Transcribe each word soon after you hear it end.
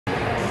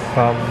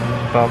Bum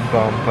bum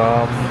bum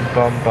bum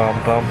bum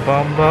bum bum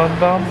bum bum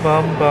bum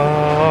bum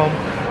bum.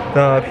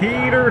 The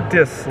Peter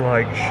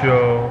Dislike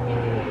Show.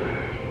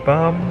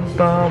 Bum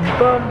bum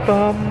bum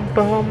bum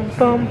bum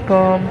bum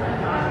bum.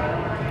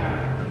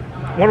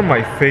 One of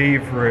my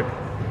favorite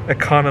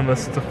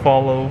economists to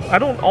follow. I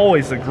don't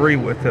always agree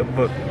with him,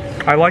 but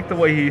I like the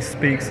way he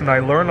speaks, and I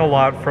learn a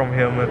lot from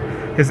him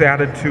and his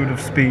attitude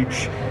of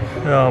speech.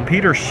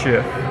 Peter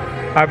Schiff.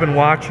 I've been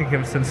watching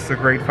him since the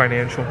Great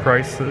Financial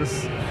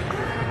Crisis.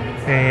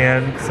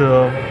 And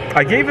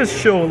I gave his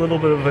show a little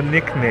bit of a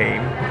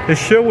nickname. His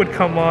show would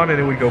come on and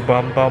it would go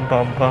bum bum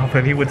bum bum,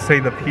 and he would say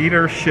the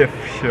Peter Schiff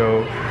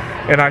Show.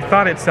 And I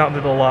thought it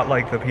sounded a lot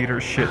like the Peter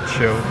Shit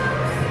Show.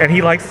 And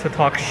he likes to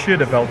talk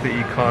shit about the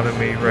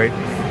economy, right?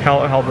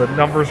 How the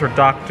numbers are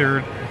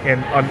doctored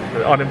and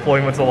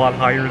unemployment's a lot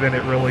higher than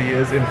it really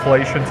is.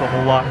 Inflation's a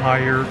whole lot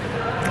higher.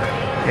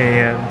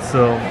 And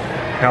so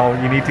how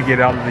you need to get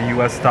out of the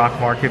U.S. stock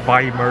market,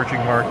 buy emerging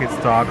market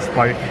stocks,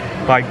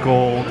 buy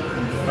gold.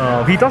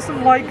 He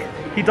doesn't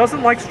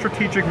like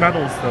strategic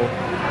metals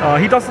though.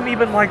 He doesn't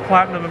even like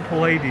platinum and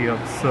palladium.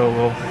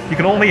 So you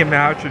can only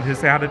imagine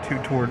his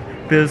attitude toward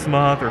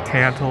bismuth or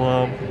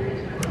tantalum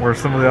or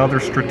some of the other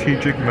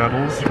strategic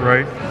metals,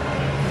 right?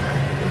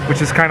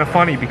 Which is kind of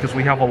funny because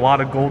we have a lot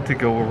of gold to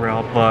go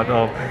around. But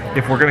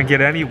if we're going to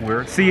get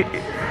anywhere, see,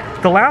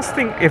 the last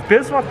thing, if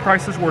bismuth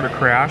prices were to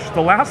crash,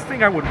 the last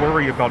thing I would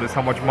worry about is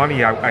how much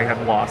money I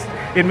had lost.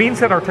 It means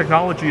that our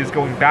technology is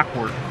going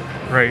backward,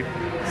 right?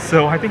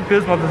 So I think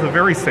bismuth is a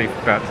very safe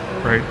bet,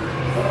 right?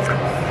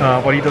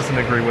 But he doesn't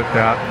agree with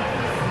that.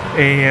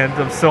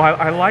 And so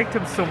I liked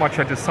him so much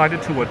I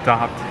decided to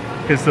adopt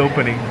his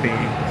opening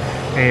theme.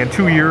 And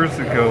 2 years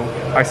ago,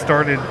 I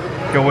started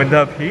going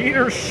the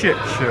Peter Shit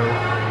Show.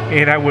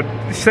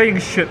 And saying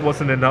shit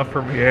wasn't enough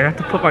for me. I had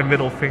to put my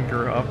middle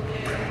finger up.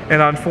 And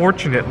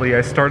unfortunately,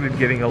 I started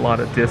getting a lot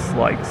of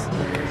dislikes.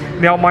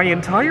 Now, my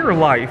entire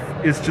life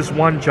is just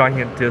one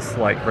giant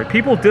dislike, right?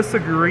 People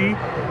disagree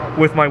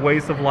with my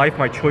ways of life,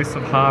 my choice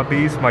of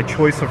hobbies, my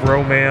choice of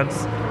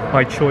romance,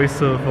 my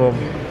choice of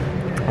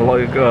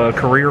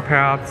career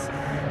paths.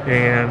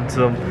 And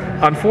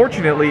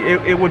unfortunately,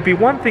 it would be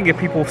one thing if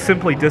people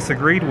simply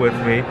disagreed with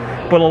me,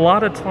 but a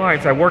lot of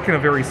times, I work in a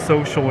very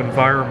social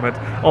environment,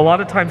 a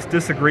lot of times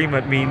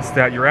disagreement means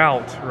that you're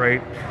out,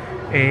 right?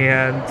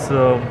 And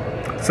so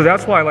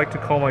that's why I like to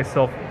call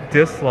myself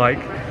Dislike.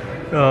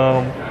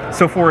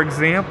 So for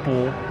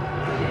example,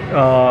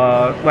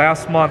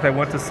 last month I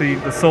went to see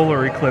the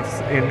solar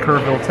eclipse in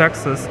Kerrville,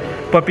 Texas,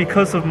 but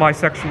because of my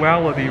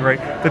sexuality, right,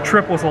 the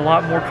trip was a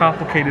lot more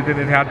complicated than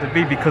it had to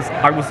be because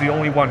I was the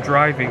only one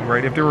driving,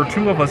 right? If there were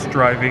two of us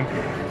driving,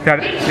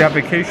 that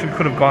vacation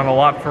could have gone a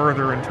lot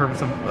further in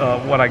terms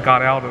of what I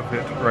got out of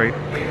it, right?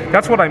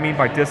 That's what I mean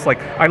by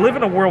dislike. I live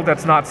in a world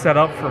that's not set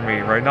up for me,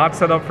 right? Not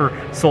set up for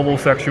solo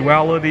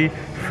sexuality,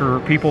 for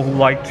people who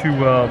like to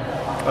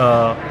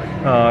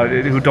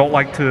who don't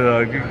like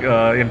to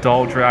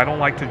indulge. I don't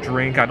like to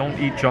drink. I don't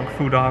eat junk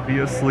food,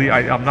 obviously.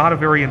 I'm not a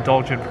very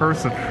indulgent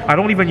person. I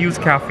don't even use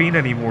caffeine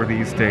anymore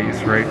these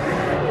days, right?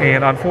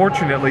 And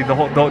unfortunately,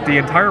 the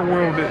entire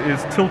world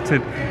is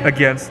tilted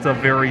against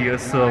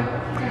various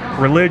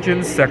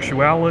religions,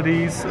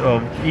 sexualities,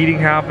 eating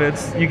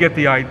habits. You get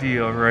the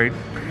idea, right?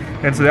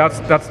 And so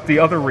that's the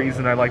other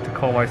reason I like to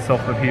call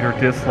myself the Peter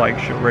Dislike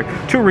Show, right?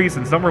 Two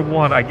reasons. Number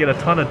one, I get a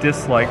ton of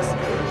dislikes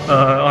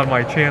on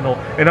my channel,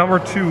 and number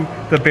two,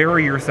 the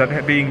barriers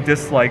that being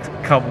disliked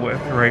come with,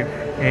 right?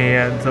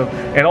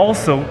 And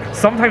also,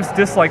 sometimes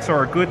dislikes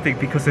are a good thing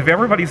because if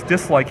everybody's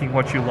disliking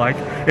what you like,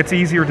 it's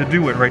easier to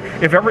do it, right?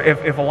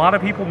 If a lot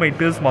of people made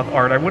bismuth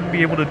art, I wouldn't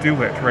be able to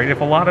do it, right? If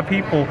a lot of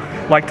people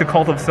like to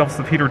call themselves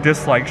the Peter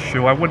Dislike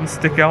Show, I wouldn't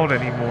stick out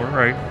anymore,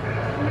 right?